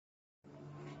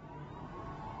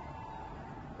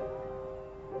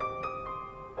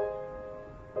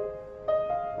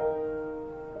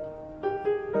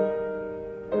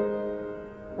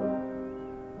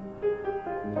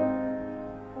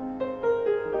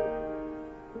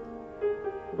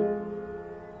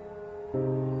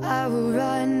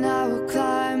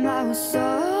no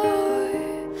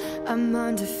soul, I'm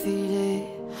undefeated.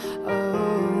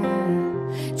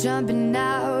 Oh, jumping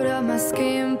out of my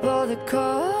skin, pull the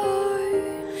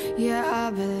cord. Yeah,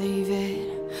 I believe it.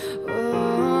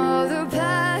 Oh, the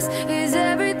past is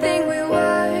everything we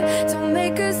were. Don't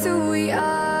make us who we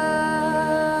are.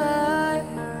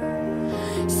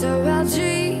 So I'll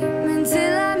dream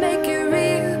until I make it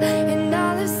real, and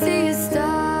all I see is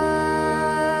stars.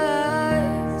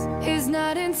 It's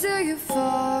not until you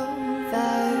fall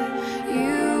that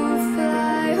you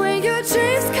fly. When your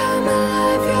dreams come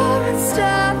alive, you're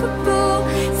unstoppable.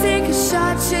 Take a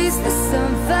shot, chase the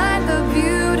sun, find the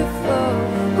beautiful.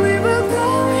 We will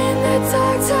glow in the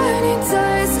dark, turning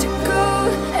dust to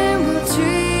gold, and we'll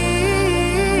dream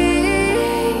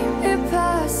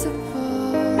impossible.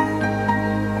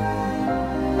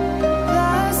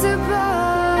 Possible.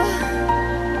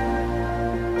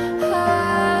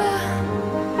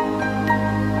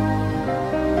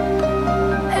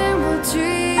 And we'll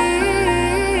dream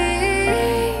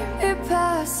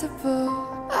impossible.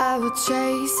 I will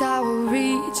chase, I will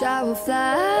reach, I will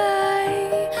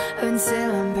fly until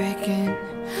I'm breaking,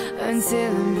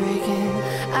 until I'm breaking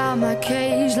out my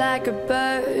cage like a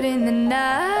bird in the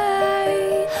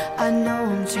night. I know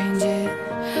I'm changing,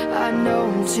 I know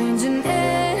I'm changing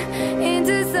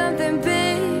into something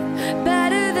big,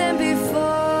 better than before.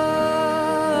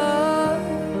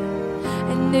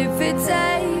 And if it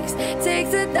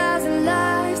takes 1,000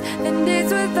 lives, then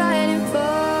it's worth fighting for.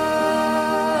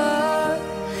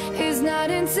 It's not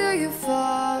until you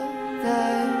fall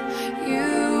that you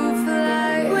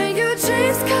fly. When your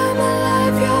dreams come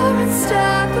alive, you're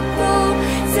unstoppable.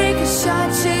 Take a shot,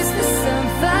 chase the sun,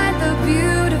 find the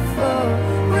beautiful.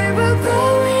 We will go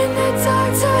in the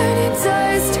dark, turning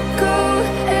dust to gold,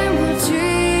 and we'll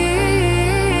dream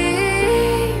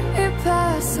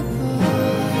impossible.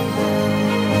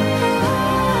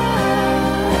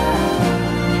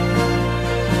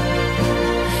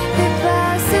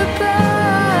 Impossible.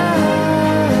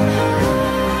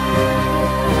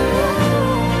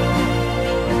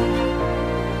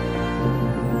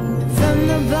 From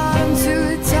the bottom to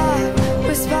the top,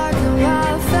 we're sparkling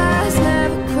wild fast.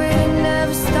 Never quit,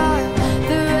 never stop,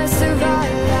 the rest of our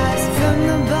lives. From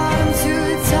the bottom to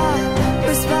the top,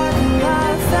 we're sparkling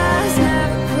wild fast.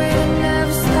 Never quit,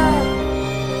 never stop.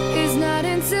 It's not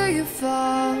until you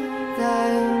fall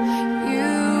that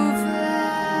you fly.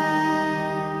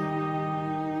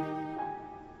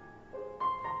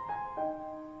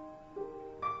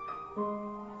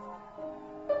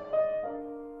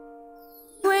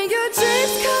 When your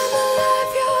dreams come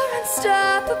alive, you're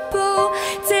unstoppable.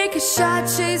 Take a shot,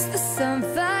 chase the sun,